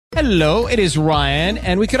Hello, it is Ryan,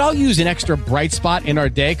 and we could all use an extra bright spot in our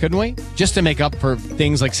day, couldn't we? Just to make up for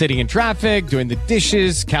things like sitting in traffic, doing the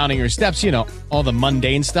dishes, counting your steps, you know, all the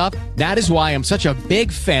mundane stuff. That is why I'm such a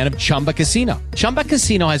big fan of Chumba Casino. Chumba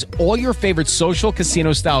Casino has all your favorite social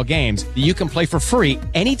casino-style games that you can play for free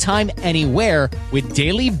anytime, anywhere with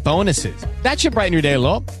daily bonuses. That should brighten your day a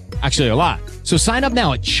little. Actually, a lot. So sign up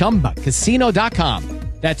now at ChumbaCasino.com.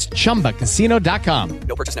 That's ChumbaCasino.com.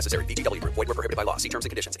 No purchase necessary. VGW Group. Void where prohibited by law. See terms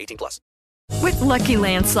and conditions. 18+. With Lucky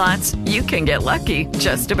Land Slots, you can get lucky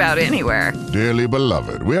just about anywhere. Dearly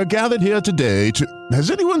beloved, we are gathered here today to...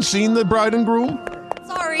 Has anyone seen the bride and groom?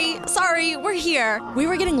 Sorry, we're here. We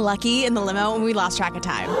were getting lucky in the limo and we lost track of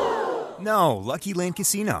time. No, Lucky Land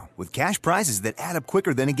Casino. With cash prizes that add up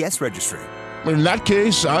quicker than a guest registry. In that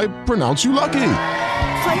case, I pronounce you lucky.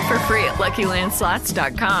 Play for free at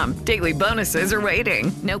LuckyLandSlots.com. Daily bonuses are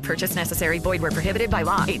waiting. No purchase necessary. Void where prohibited by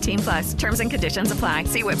law. 18+. Terms and conditions apply.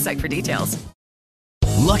 See website for details.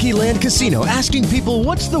 Lucky Land Casino, asking people,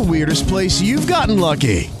 what's the weirdest place you've gotten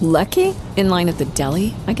lucky? Lucky? In line at the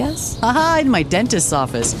deli, I guess? Aha, in my dentist's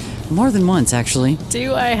office. More than once, actually.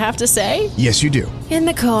 Do I have to say? Yes, you do. In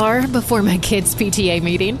the car before my kids' PTA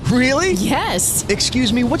meeting. Really? Yes.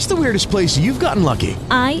 Excuse me, what's the weirdest place you've gotten lucky?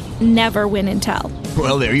 I never win and tell.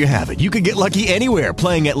 Well, there you have it. You can get lucky anywhere,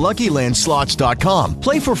 playing at LuckyLandSlots.com.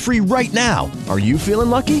 Play for free right now. Are you feeling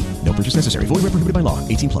lucky? No purchase necessary. Void where prohibited by law.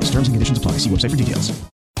 18+. Terms and conditions apply. See website for details.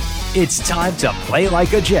 It's time to Play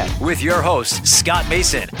Like a Jet with your host, Scott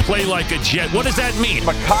Mason. Play like a Jet. What does that mean?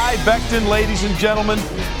 Mekhi Becton, ladies and gentlemen.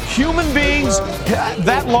 Human beings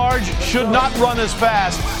that large should not run as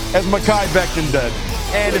fast as Mekhi Becton did.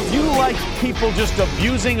 And if you like people just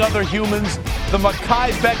abusing other humans, the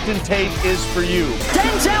Mekhi Becton tape is for you.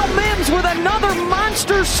 Denzel Mims with another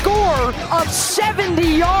monster score of 70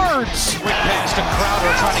 yards. Quick pass to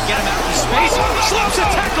Crowder trying to get him out of space. Slips a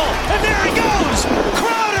tackle, and there he goes.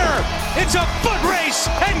 Crowder! It's a foot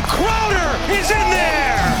race, and Crowder is in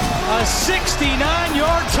there. A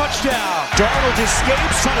 69-yard touchdown. Darnold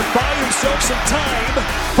escapes, trying to buy himself some time.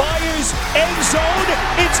 Fires, end zone.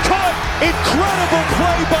 It's caught. Incredible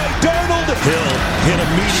play by Darnold. Hill hit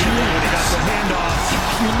immediately when he got the handoff.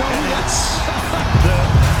 You know that's the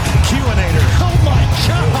Q-inator. Oh my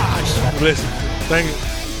gosh. Listen, thank you.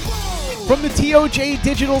 From the TOJ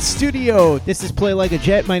Digital Studio, this is Play Like a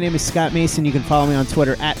Jet. My name is Scott Mason. You can follow me on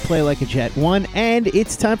Twitter at PlayLikeAJet1. And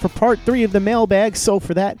it's time for part 3 of the mailbag. So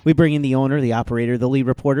for that, we bring in the owner, the operator, the lead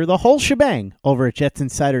reporter, the whole shebang over at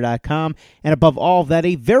JetsInsider.com. And above all of that,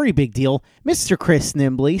 a very big deal, Mr. Chris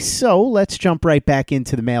Nimbley. So let's jump right back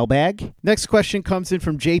into the mailbag. Next question comes in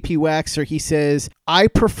from JP Waxer. He says, I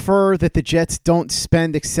prefer that the Jets don't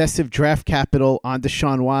spend excessive draft capital on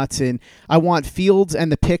Deshaun Watson. I want Fields and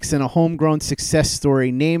the picks and a homegrown success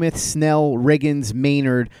story. Namath, Snell, Riggins,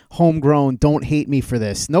 Maynard, homegrown. Don't hate me for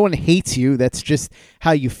this. No one hates you. That's just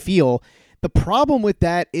how you feel. The problem with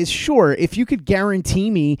that is, sure, if you could guarantee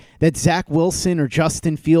me that Zach Wilson or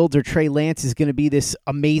Justin Fields or Trey Lance is going to be this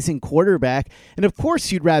amazing quarterback, and of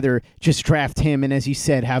course you'd rather just draft him and, as you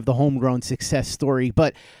said, have the homegrown success story.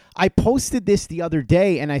 But I posted this the other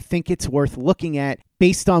day, and I think it's worth looking at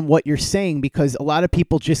based on what you're saying, because a lot of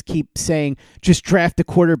people just keep saying, just draft a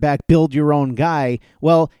quarterback, build your own guy.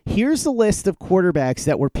 Well, here's the list of quarterbacks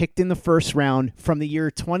that were picked in the first round from the year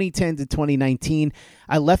 2010 to 2019.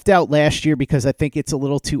 I left out last year because I think it's a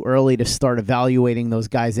little too early to start evaluating those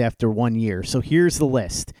guys after 1 year. So here's the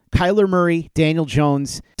list. Kyler Murray, Daniel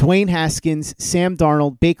Jones, Dwayne Haskins, Sam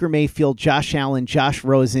Darnold, Baker Mayfield, Josh Allen, Josh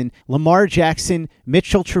Rosen, Lamar Jackson,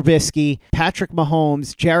 Mitchell Trubisky, Patrick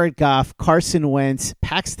Mahomes, Jared Goff, Carson Wentz,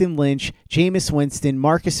 Paxton Lynch, Jameis Winston,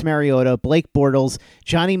 Marcus Mariota, Blake Bortles,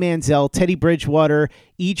 Johnny Manziel, Teddy Bridgewater,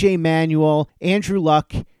 EJ Manuel, Andrew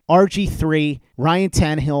Luck, RG3, Ryan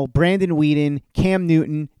Tannehill, Brandon Weeden, Cam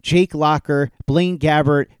Newton, Jake Locker, Blaine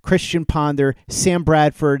Gabbert, Christian Ponder, Sam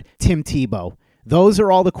Bradford, Tim Tebow. Those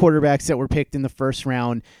are all the quarterbacks that were picked in the first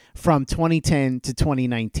round from 2010 to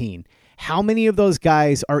 2019. How many of those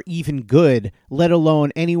guys are even good, let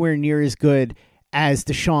alone anywhere near as good as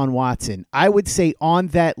Deshaun Watson? I would say on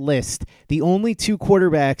that list, the only two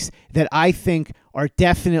quarterbacks that I think are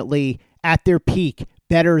definitely at their peak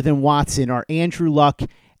better than Watson are Andrew Luck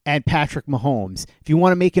and Patrick Mahomes. If you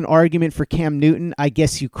want to make an argument for Cam Newton, I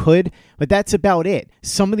guess you could, but that's about it.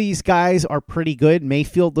 Some of these guys are pretty good.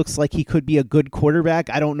 Mayfield looks like he could be a good quarterback.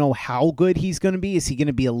 I don't know how good he's going to be. Is he going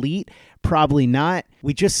to be elite? Probably not.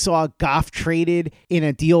 We just saw Goff traded in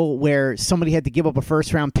a deal where somebody had to give up a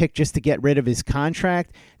first-round pick just to get rid of his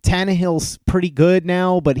contract. Tannehill's pretty good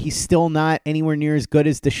now, but he's still not anywhere near as good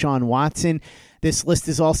as Deshaun Watson. This list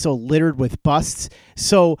is also littered with busts.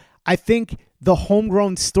 So I think the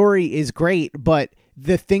homegrown story is great, but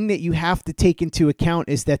the thing that you have to take into account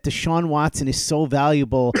is that Deshaun Watson is so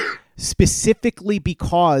valuable specifically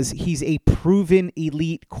because he's a proven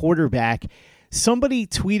elite quarterback. Somebody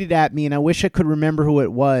tweeted at me, and I wish I could remember who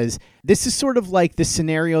it was. This is sort of like the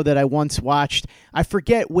scenario that I once watched. I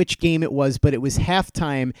forget which game it was, but it was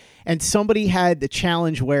halftime, and somebody had the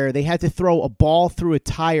challenge where they had to throw a ball through a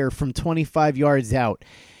tire from 25 yards out.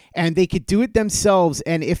 And they could do it themselves,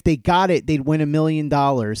 and if they got it, they'd win $1 million.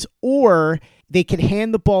 Or they could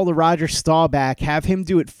hand the ball to Roger Staubach, have him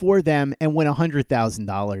do it for them, and win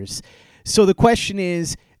 $100,000. So the question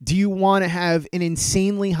is, do you want to have an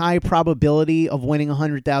insanely high probability of winning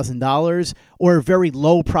 $100,000 or a very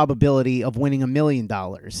low probability of winning $1 million?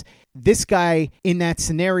 This guy in that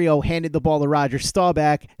scenario handed the ball to Roger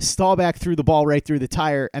Staubach. Staubach threw the ball right through the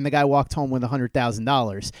tire, and the guy walked home with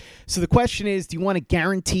 $100,000. So the question is, do you want a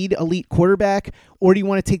guaranteed elite quarterback, or do you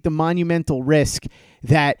want to take the monumental risk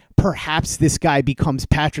that perhaps this guy becomes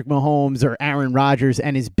Patrick Mahomes or Aaron Rodgers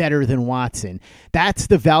and is better than Watson? That's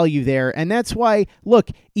the value there. And that's why, look,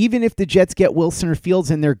 even if the Jets get Wilson or Fields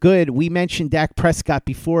and they're good, we mentioned Dak Prescott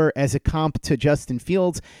before as a comp to Justin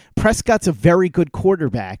Fields. Prescott's a very good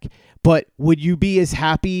quarterback, but would you be as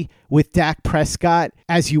happy with Dak Prescott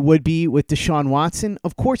as you would be with Deshaun Watson?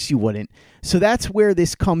 Of course you wouldn't. So that's where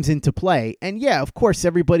this comes into play. And yeah, of course,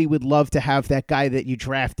 everybody would love to have that guy that you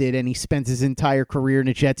drafted and he spends his entire career in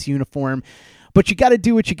a Jets uniform. But you got to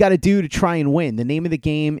do what you got to do to try and win. The name of the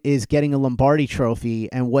game is getting a Lombardi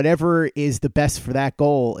trophy, and whatever is the best for that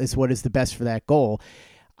goal is what is the best for that goal.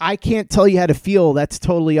 I can't tell you how to feel. That's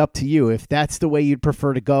totally up to you. If that's the way you'd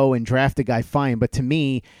prefer to go and draft a guy, fine. But to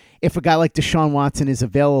me, if a guy like Deshaun Watson is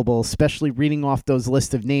available, especially reading off those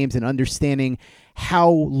list of names and understanding how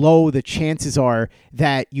low the chances are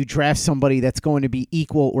that you draft somebody that's going to be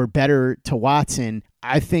equal or better to Watson,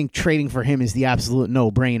 I think trading for him is the absolute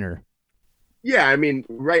no-brainer. Yeah, I mean,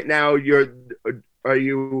 right now are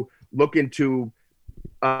you looking to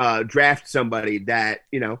draft somebody that,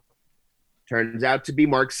 turns out to be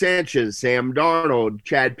Mark Sanchez, Sam Darnold,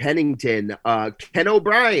 Chad Pennington, Ken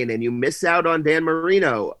O'Brien, and you miss out on Dan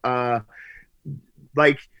Marino.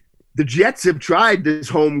 Like, the Jets have tried this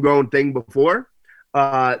homegrown thing before.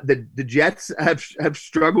 The Jets have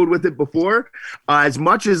struggled with it before. As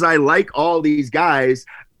much as I like all these guys,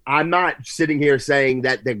 I'm not sitting here saying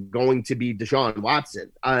that they're going to be Deshaun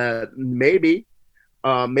Watson. Maybe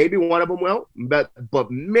one of them will,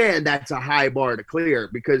 but man, that's a high bar to clear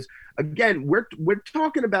because again, we're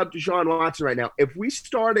talking about Deshaun Watson right now. If we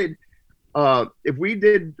started, if we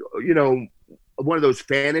did, one of those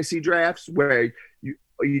fantasy drafts where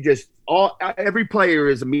you just every player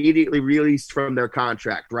is immediately released from their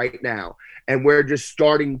contract right now, and we're just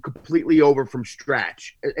starting completely over from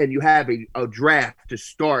scratch, and you have a draft to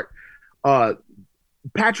start.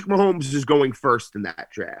 Patrick Mahomes is going first in that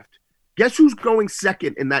draft. Guess who's going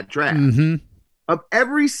second in that draft? Mm-hmm. Of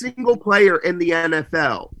every single player in the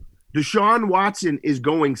NFL, Deshaun Watson is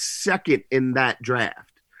going second in that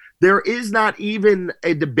draft. There is not even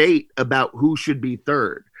a debate about who should be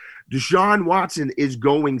third. Deshaun Watson is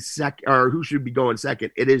going second, or who should be going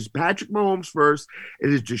second. It is Patrick Mahomes first.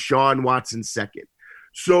 It is Deshaun Watson second.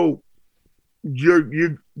 So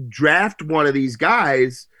you draft one of these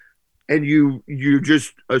guys and you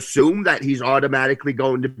just assume that he's automatically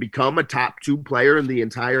going to become a top 2 player in the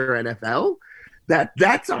entire NFL.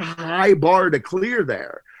 That's a high bar to clear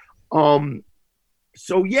there.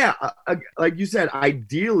 So yeah, like you said,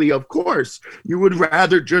 ideally, of course, you would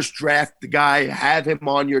rather just draft the guy, have him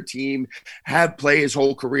on your team, play his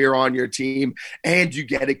whole career on your team, and you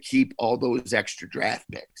get to keep all those extra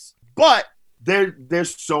draft picks. But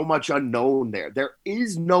there's so much unknown there. There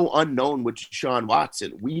is no unknown with Deshaun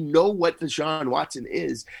Watson. We know what Deshaun Watson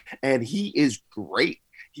is, and he is great.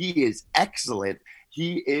 He is excellent.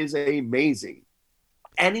 He is amazing.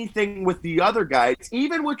 Anything with the other guys,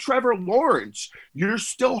 even with Trevor Lawrence, you're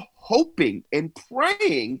still hoping and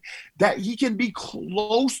praying that he can be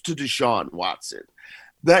close to Deshaun Watson.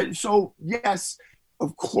 So, yes,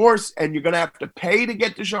 of course, and you're going to have to pay to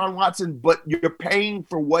get Deshaun Watson, but you're paying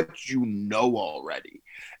for what you know already.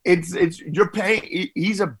 You're paying.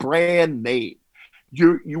 He's a brand name.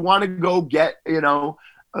 You want to go get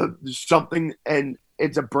something, and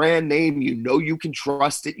it's a brand name. You can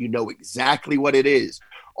trust it. You know exactly what it is.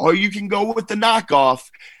 Or you can go with the knockoff,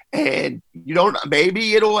 and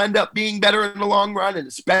maybe it'll end up being better in the long run, and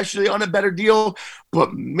especially on a better deal.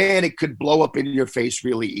 But man, it could blow up in your face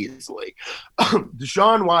really easily.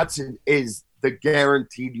 Deshaun Watson is the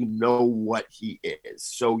guaranteed. You know what he is,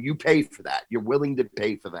 so you pay for that. You're willing to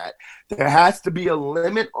pay for that. There has to be a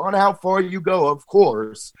limit on how far you go, of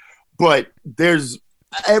course. but there's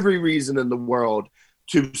every reason in the world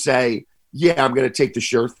to say, yeah, I'm going to take the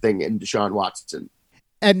sure thing in Deshaun Watson.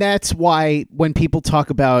 And that's why when people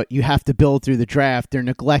talk about you have to build through the draft, they're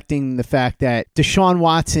neglecting the fact that Deshaun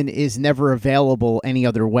Watson is never available any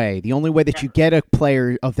other way. The only way that you get a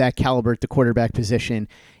player of that caliber at the quarterback position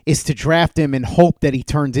is to draft him and hope that he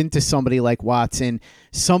turns into somebody like Watson.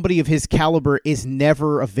 Somebody of his caliber is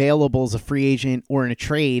never available as a free agent or in a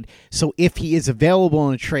trade. So if he is available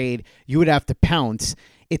in a trade, you would have to pounce.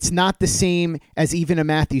 It's not the same as even a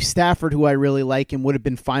Matthew Stafford, who I really like and would have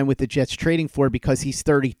been fine with the Jets trading for because he's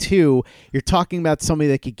 32. You're talking about somebody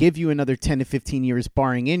that could give you another 10 to 15 years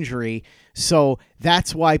barring injury. So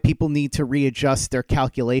that's why people need to readjust their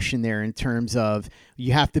calculation there in terms of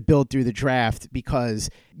you have to build through the draft, because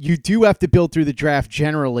you do have to build through the draft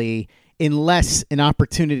generally unless an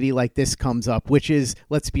opportunity like this comes up, which is,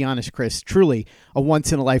 let's be honest, Chris, truly a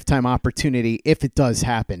once-in-a-lifetime opportunity if it does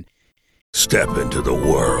happen. Step into the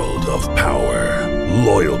world of power,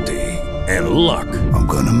 loyalty, and luck. I'm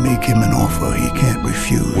going to make him an offer he can't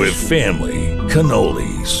refuse. With family,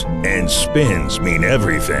 cannolis, and spins mean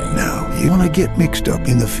everything. Now, you want to get mixed up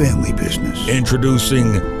in the family business.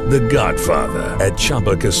 Introducing The Godfather at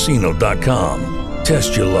ChumbaCasino.com.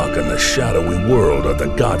 Test your luck in the shadowy world of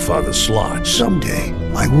The Godfather slot. Someday,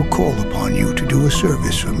 I will call upon you to do a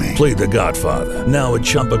service for me. Play The Godfather now at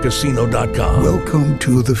ChumbaCasino.com. Welcome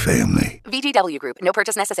to the family. VGW Group. No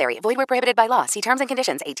purchase necessary. Void where prohibited by law. See terms and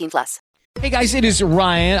conditions. 18+. Hey guys, it is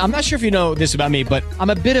Ryan. I'm not sure if you know this about me, but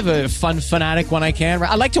I'm a bit of a fun fanatic when I can.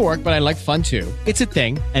 I like to work, but I like fun too. It's a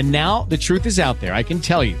thing. And now the truth is out there. I can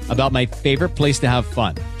tell you about my favorite place to have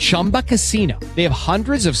fun. Chumba Casino. They have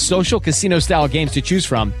hundreds of social casino style games to choose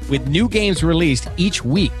from with new games released each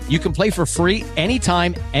week. You can play for free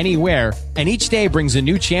anytime, anywhere. And each day brings a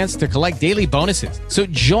new chance to collect daily bonuses. So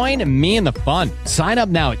join me in the fun. Sign up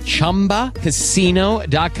now at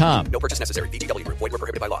ChumbaCasino.com. No purchase necessary. VGW Group. Void where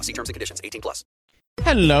prohibited by law. See terms and conditions. 18+.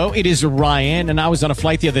 Hello, it is Ryan, and I was on a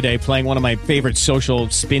flight the other day playing one of my favorite social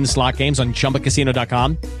spin slot games on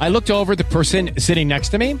ChumbaCasino.com. I looked over at the person sitting next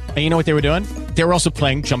to me, and you know what they were doing? They were also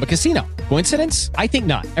playing Chumba Casino. Coincidence? I think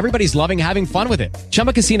not. Everybody's loving having fun with it.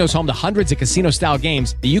 Chumba Casino is home to hundreds of casino-style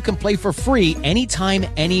games that you can play for free anytime,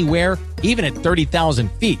 anywhere, even at 30,000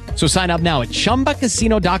 feet. So sign up now at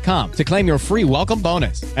ChumbaCasino.com to claim your free welcome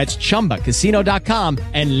bonus. That's ChumbaCasino.com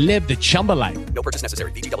and live the Chumba life. No purchase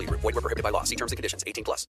necessary. VGW Group. Void where prohibited by law. See terms and conditions.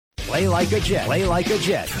 18+. Play like a Jet. Play like a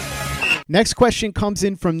Jet. Next question comes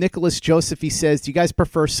in from Nicholas Joseph. He says, do you guys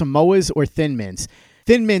prefer Samoas or Thin Mints?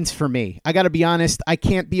 Thin Mints for me. I got to be honest, I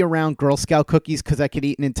can't be around Girl Scout cookies because I could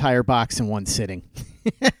eat an entire box in one sitting.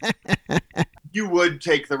 You would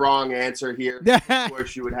take the wrong answer here. Of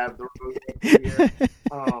course, you would have the wrong answer here.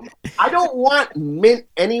 I don't want mint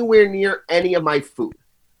anywhere near any of my food.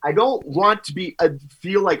 I don't want to be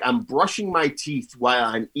feel like I'm brushing my teeth while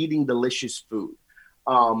I'm eating delicious food.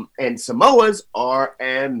 And Samoas are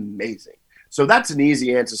amazing. So that's an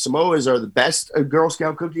easy answer. Samoas are the best Girl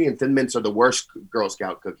Scout cookie, and Thin Mints are the worst Girl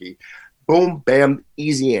Scout cookie. Boom, bam,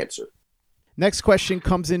 easy answer. Next question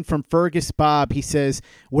comes in from Fergus Bob. He says,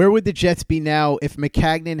 where would the Jets be now if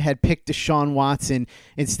Maccagnan had picked Deshaun Watson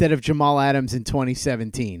instead of Jamal Adams in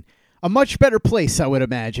 2017? A much better place, I would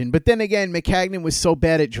imagine. But then again, Maccagnan was so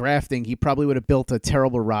bad at drafting, he probably would have built a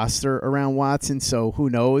terrible roster around Watson, so who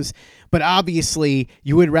knows? But obviously,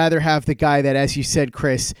 you would rather have the guy that, as you said,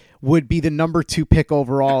 Chris, would be the number 2 pick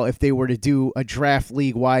overall if they were to do a draft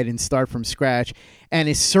league-wide and start from scratch, and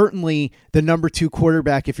is certainly the number 2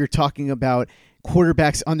 quarterback if you're talking about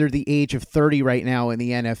quarterbacks under the age of 30 right now in the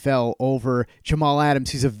NFL over Jamal Adams,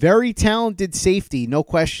 who's a very talented safety, no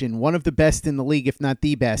question, one of the best in the league, if not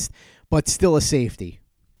the best, but still a safety.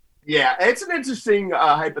 Yeah, it's an interesting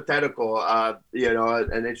hypothetical, an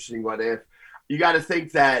interesting what if. You got to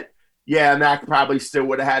think that, yeah, Mac probably still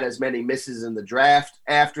would have had as many misses in the draft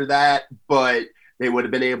after that, but they would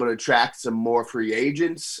have been able to attract some more free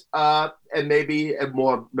agents and maybe a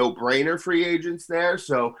more no-brainer free agents there.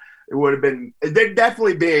 So they'd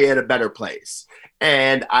definitely be in a better place.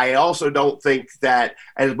 And I also don't think that,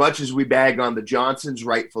 as much as we bag on the Johnsons,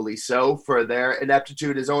 rightfully so, for their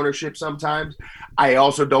ineptitude as ownership sometimes, I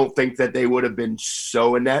also don't think that they would have been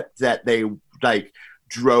so inept that they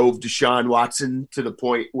drove Deshaun Watson to the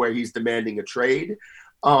point where he's demanding a trade.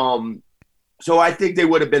 So I think they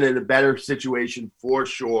would have been in a better situation for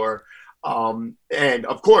sure. And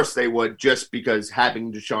of course they would, just because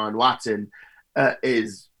having Deshaun Watson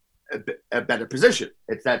is a better position.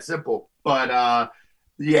 It's that simple. But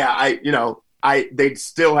they'd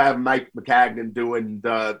still have Mike Maccagnan doing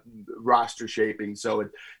the roster shaping. So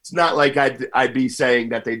it's not like I'd be saying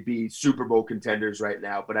that they'd be Super Bowl contenders right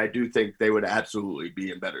now, but I do think they would absolutely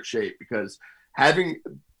be in better shape because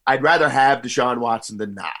I'd rather have Deshaun Watson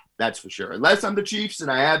than not. That's for sure. Unless I'm the Chiefs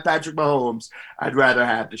and I have Patrick Mahomes, I'd rather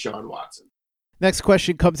have Deshaun Watson. Next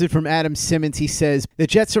question comes in from Adam Simmons. He says, the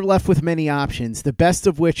Jets are left with many options, the best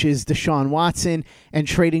of which is Deshaun Watson and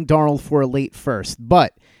trading Darnold for a late first.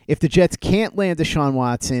 But if the Jets can't land Deshaun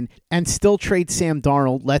Watson and still trade Sam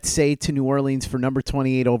Darnold, let's say to New Orleans for number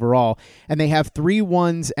 28 overall, and they have 3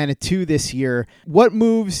 1s and a 2 this year, what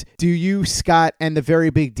moves do you, Scott, and the very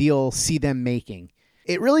big deal see them making?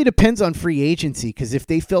 It really depends on free agency, because if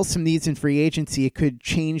they fill some needs in free agency, it could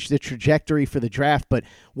change the trajectory for the draft. But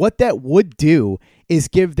what that would do is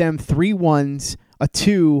give them 3 1s, a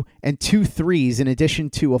 2, and 2 3s in addition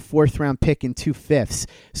to a 4th round pick and 2 5ths.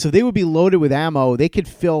 So they would be loaded with ammo. They could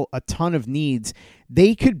fill a ton of needs.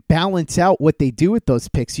 They could balance out what they do with those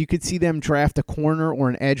picks. You could see them draft a corner or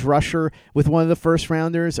an edge rusher with one of the first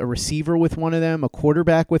rounders, a receiver with one of them, a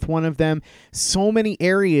quarterback with one of them. So many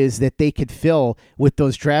areas that they could fill with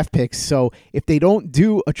those draft picks. So if they don't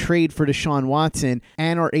do a trade for Deshaun Watson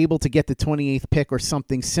and are able to get the 28th pick or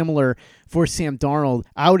something similar for Sam Darnold,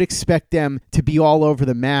 I would expect them to be all over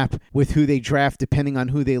the map with who they draft depending on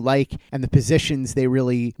who they like and the positions they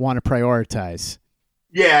really want to prioritize.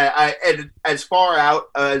 Yeah, and as far out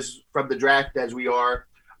as from the draft as we are,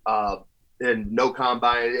 and no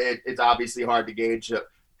combine, it's obviously hard to gauge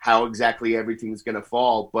how exactly everything's going to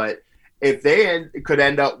fall. But if they could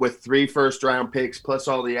end up with 3 first-round picks plus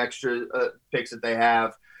all the extra picks that they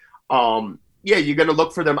have, you're going to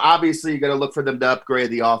look for them. Obviously, you're going to look for them to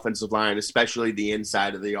upgrade the offensive line, especially the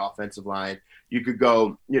inside of the offensive line. You could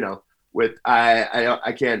go, with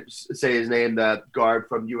I can't say his name, the guard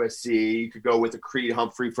from USC. You could go with a Creed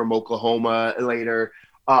Humphrey from Oklahoma later.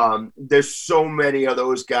 There's so many of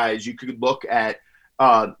those guys. You could look at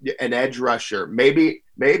an edge rusher. Maybe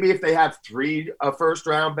if they have 3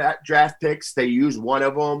 first-round draft picks, they use one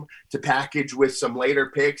of them to package with some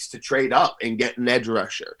later picks to trade up and get an edge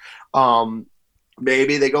rusher.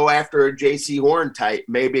 Maybe they go after a J.C. Horn type.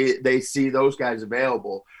 Maybe they see those guys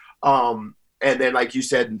available. And then, like you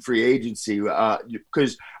said, in free agency,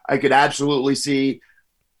 because I could absolutely see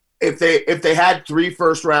if they had 3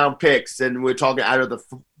 first-round picks, and we're talking out of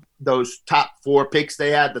those top 4 picks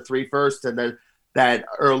they had, the 3 first and then that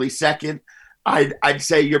early second, I'd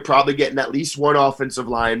say you're probably getting at least 1 offensive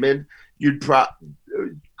lineman.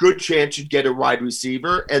 Good chance you'd get a wide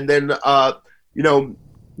receiver, and then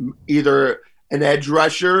either an edge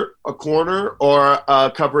rusher, a corner, or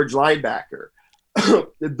a coverage linebacker.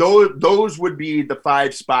 Those would be the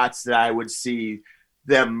 5 spots that I would see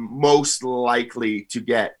them most likely to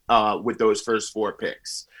get with those first 4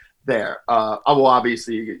 picks there.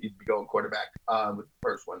 Obviously, you'd be going quarterback with the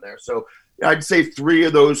first one there. So I'd say 3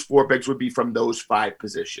 of those 4 picks would be from those 5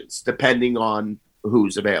 positions, depending on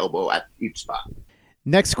who's available at each spot.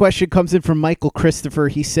 Next question comes in from Michael Christopher.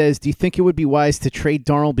 He says, do you think it would be wise to trade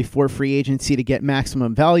Darnold before free agency to get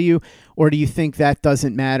maximum value, or do you think that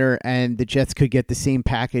doesn't matter and the Jets could get the same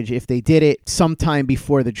package if they did it sometime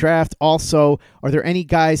before the draft? Also, are there any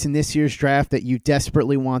guys in this year's draft that you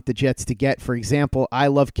desperately want the Jets to get? For example, I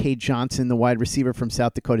love Cade Johnson, the wide receiver from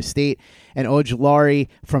South Dakota State, and Ojulari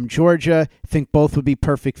from Georgia. Think both would be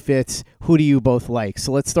perfect fits. Who do you both like?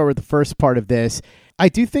 So let's start with the first part of this. I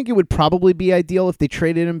do think it would probably be ideal if they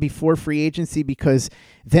traded him before free agency, because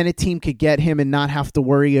then a team could get him and not have to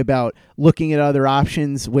worry about looking at other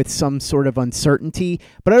options with some sort of uncertainty.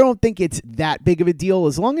 But I don't think it's that big of a deal.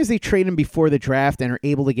 As long as they trade him before the draft and are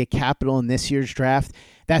able to get capital in this year's draft,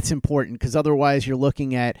 that's important, because otherwise you're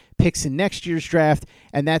looking at picks in next year's draft,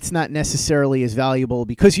 and that's not necessarily as valuable,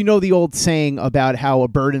 because you know the old saying about how a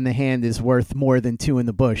bird in the hand is worth more than 2 in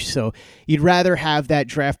the bush. So you'd rather have that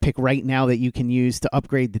draft pick right now that you can use to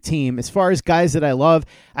upgrade the team. As far as guys that I love,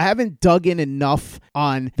 I haven't dug in enough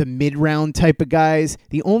on the mid-round type of guys.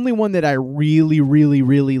 The only one that I really, really,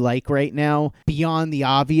 really like right now, beyond the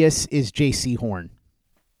obvious, is J.C. Horn.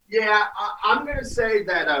 Yeah, I'm going to say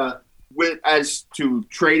that as to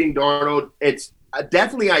trading Darnold, it's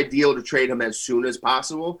definitely ideal to trade him as soon as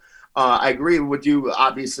possible. I agree with you.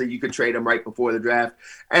 Obviously, you could trade him right before the draft.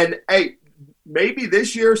 And, hey, maybe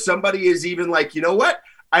this year somebody is even like, you know what?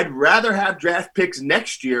 I'd rather have draft picks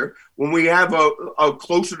next year when we have a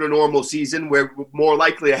closer to normal season where we're more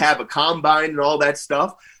likely to have a combine and all that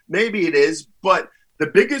stuff. Maybe it is. But the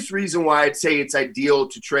biggest reason why I'd say it's ideal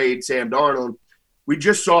to trade Sam Darnold, we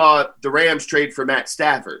just saw the Rams trade for Matt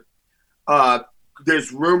Stafford.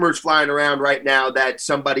 There's rumors flying around right now that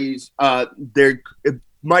somebody's they're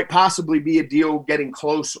might possibly be a deal getting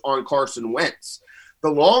close on Carson Wentz. The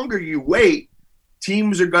longer you wait,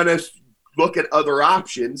 teams are going to look at other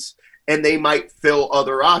options, and they might fill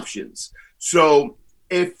other options. So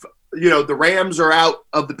if, the Rams are out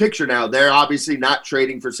of the picture now, they're obviously not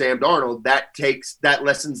trading for Sam Darnold. That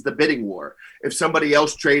lessens the bidding war. If somebody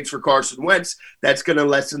else trades for Carson Wentz, that's going to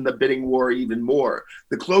lessen the bidding war even more.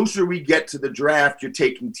 The closer we get to the draft, you're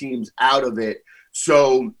taking teams out of it.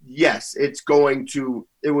 So, yes, it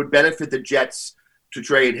would benefit the Jets to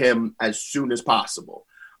trade him as soon as possible.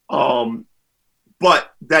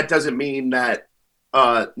 But that doesn't mean that,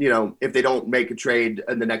 if they don't make a trade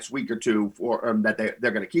in the next week or two that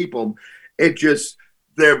they're going to keep him. It just,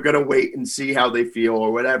 they're going to wait and see how they feel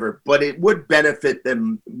or whatever. But it would benefit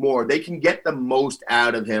them more. They can get the most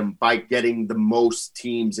out of him by getting the most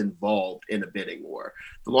teams involved in a bidding war.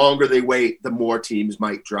 The longer they wait, the more teams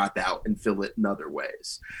might drop out and fill it in other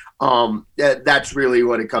ways. That's really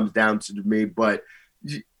what it comes down to me.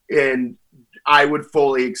 And I would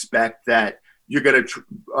fully expect that you're going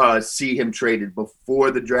to see him traded before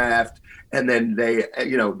the draft, and then they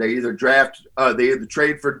either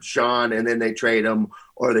trade for Sean and then they trade him,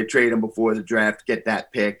 or they trade him before the draft, get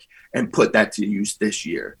that pick, and put that to use this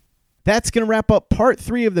year. That's going to wrap up part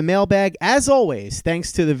 3 of the mailbag. As always,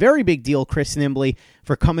 thanks to the very big deal, Chris Nimbley,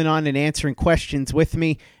 for coming on and answering questions with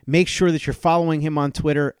me. Make sure that you're following him on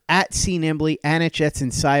Twitter at @CNimbley and at Jets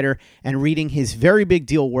Insider, and reading his very big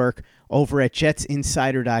deal work over at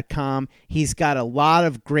jetsinsider.com. He's got a lot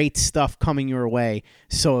of great stuff coming your way.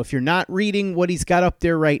 So if you're not reading what he's got up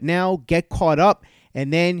there right now, get caught up,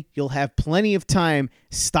 and then you'll have plenty of time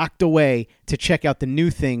stocked away to check out the new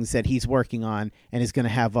things that he's working on and is going to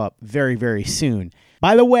have up very, very soon.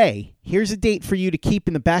 By the way, here's a date for you to keep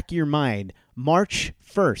in the back of your mind. March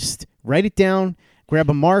 1st. Write it down. Grab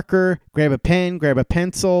a marker, grab a pen, grab a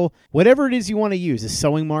pencil, whatever it is you want to use, a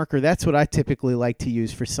sewing marker. That's what I typically like to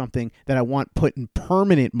use for something that I want put in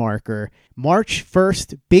permanent marker. March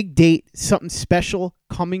 1st, big date, something special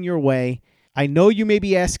coming your way. I know you may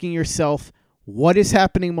be asking yourself, what is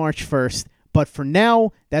happening March 1st? But for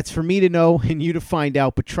now, that's for me to know and you to find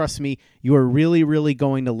out. But trust me, you are really, really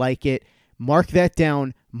going to like it. Mark that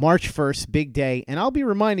down, March 1st, big day, and I'll be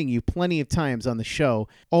reminding you plenty of times on the show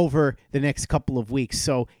over the next couple of weeks.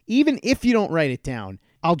 So even if you don't write it down,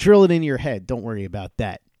 I'll drill it in your head. Don't worry about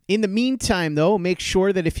that. In the meantime, though, make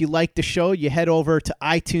sure that if you like the show, you head over to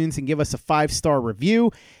iTunes and give us a 5-star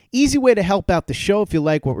review. Easy way to help out the show if you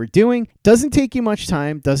like what we're doing. Doesn't take you much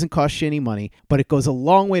time, doesn't cost you any money, but it goes a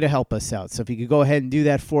long way to help us out. So if you could go ahead and do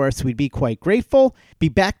that for us, we'd be quite grateful. Be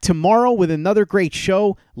back tomorrow with another great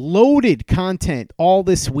show. Loaded content all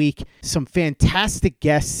this week. Some fantastic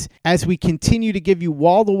guests as we continue to give you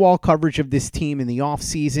wall-to-wall coverage of this team in the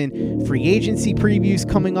offseason. Free agency previews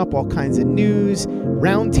coming up, all kinds of news,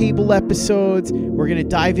 roundtable episodes. We're going to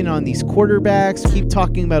dive in on these quarterbacks, keep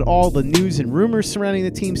talking about all the news and rumors surrounding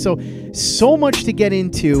the team. So much to get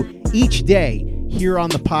into each day here on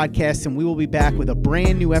the podcast, and we will be back with a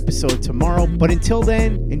brand new episode tomorrow. But until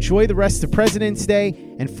then, enjoy the rest of President's Day,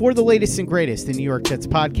 and for the latest and greatest in New York Jets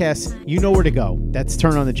podcasts, you know where to go. That's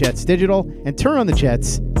Turn on the Jets Digital and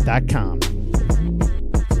turnonthejets.com.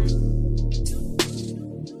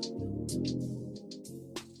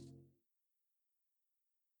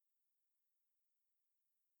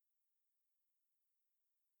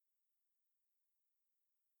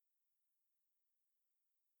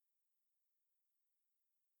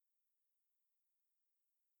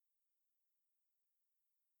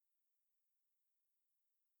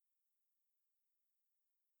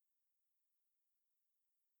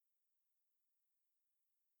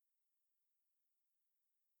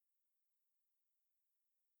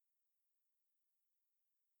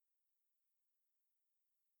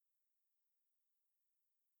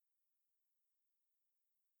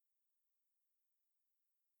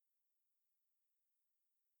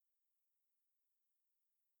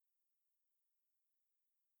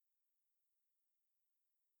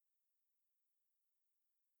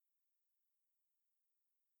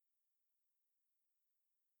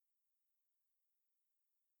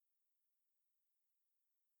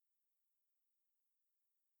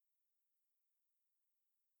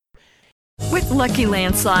 With Lucky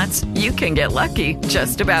Land Slots, you can get lucky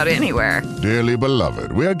just about anywhere. Dearly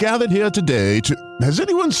beloved, we are gathered here today to... Has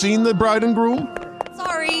anyone seen the bride and groom?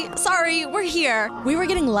 Sorry, we're here. We were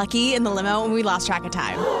getting lucky in the limo and we lost track of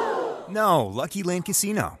time. No, Lucky Land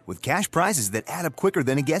Casino, with cash prizes that add up quicker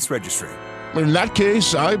than a guest registry. In that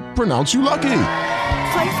case, I pronounce you lucky.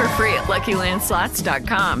 Play for free at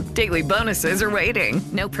LuckyLandSlots.com. Daily bonuses are waiting.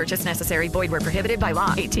 No purchase necessary. Void where prohibited by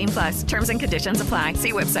law. 18+. Terms and conditions apply.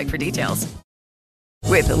 See website for details.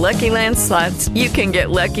 With the Lucky Land Slots, you can get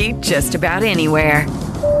lucky just about anywhere.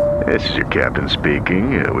 This is your captain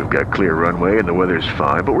speaking. We've got clear runway and the weather's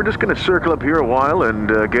fine, but we're just going to circle up here a while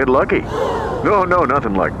and get lucky. No,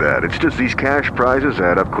 nothing like that. It's just these cash prizes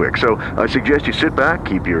add up quick. So I suggest you sit back,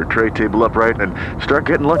 keep your tray table upright, and start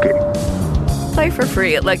getting lucky. Play for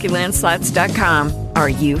free at LuckyLandSlots.com. Are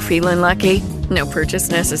you feeling lucky? No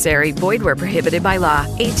purchase necessary. Void where prohibited by law.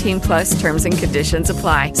 18+ terms and conditions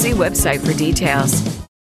apply. See website for details.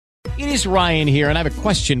 It is Ryan here, and I have a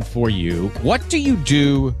question for you. What do you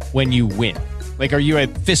do when you win? Like, are you a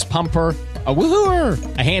fist pumper, a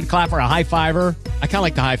woohooer, a hand clapper, a high fiver? I kind of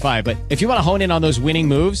like the high five, but if you want to hone in on those winning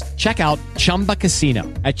moves, check out Chumba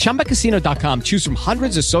Casino. At ChumbaCasino.com, choose from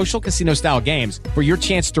hundreds of social casino-style games for your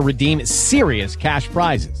chance to redeem serious cash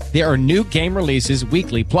prizes. There are new game releases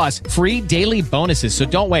weekly, plus free daily bonuses. So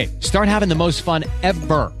don't wait. Start having the most fun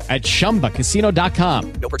ever at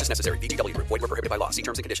ChumbaCasino.com. No purchase necessary. VGW Group. Void where prohibited by law. See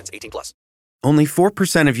terms and conditions. 18+. Only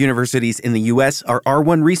 4% of universities in the U.S. are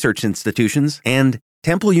R1 research institutions, and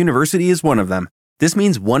Temple University is one of them. This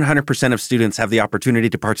means 100% of students have the opportunity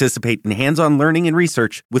to participate in hands-on learning and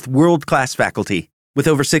research with world-class faculty. With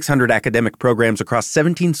over 600 academic programs across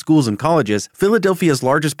 17 schools and colleges, Philadelphia's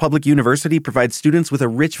largest public university provides students with a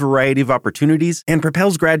rich variety of opportunities and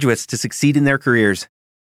propels graduates to succeed in their careers.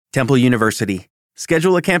 Temple University.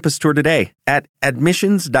 Schedule a campus tour today at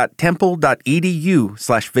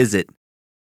admissions.temple.edu/visit.